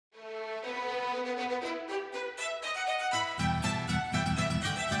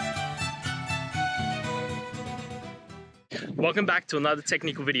Welcome back to another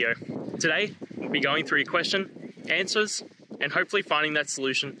technical video. Today, we'll be going through your question, answers, and hopefully finding that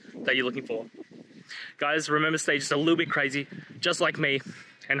solution that you're looking for. Guys, remember to stay just a little bit crazy, just like me,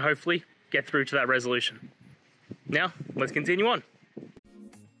 and hopefully get through to that resolution. Now, let's continue on.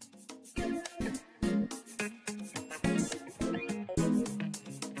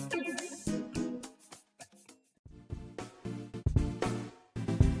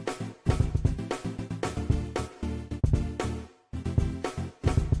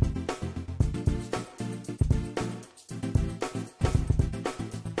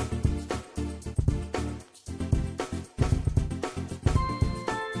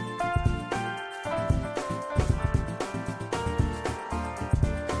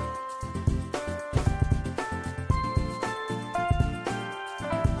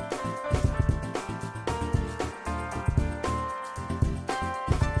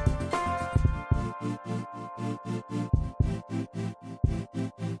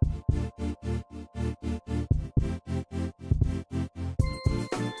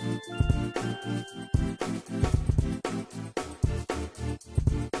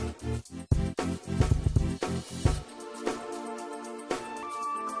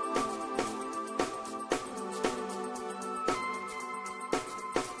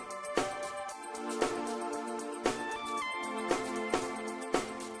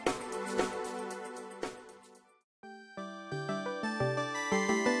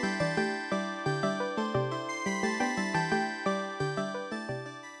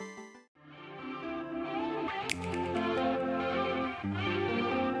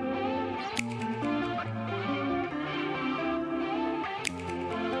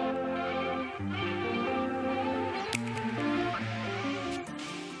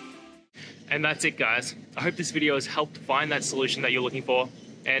 And that's it, guys. I hope this video has helped find that solution that you're looking for.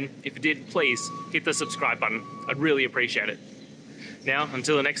 And if it did, please hit the subscribe button. I'd really appreciate it. Now,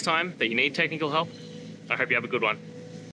 until the next time that you need technical help, I hope you have a good one.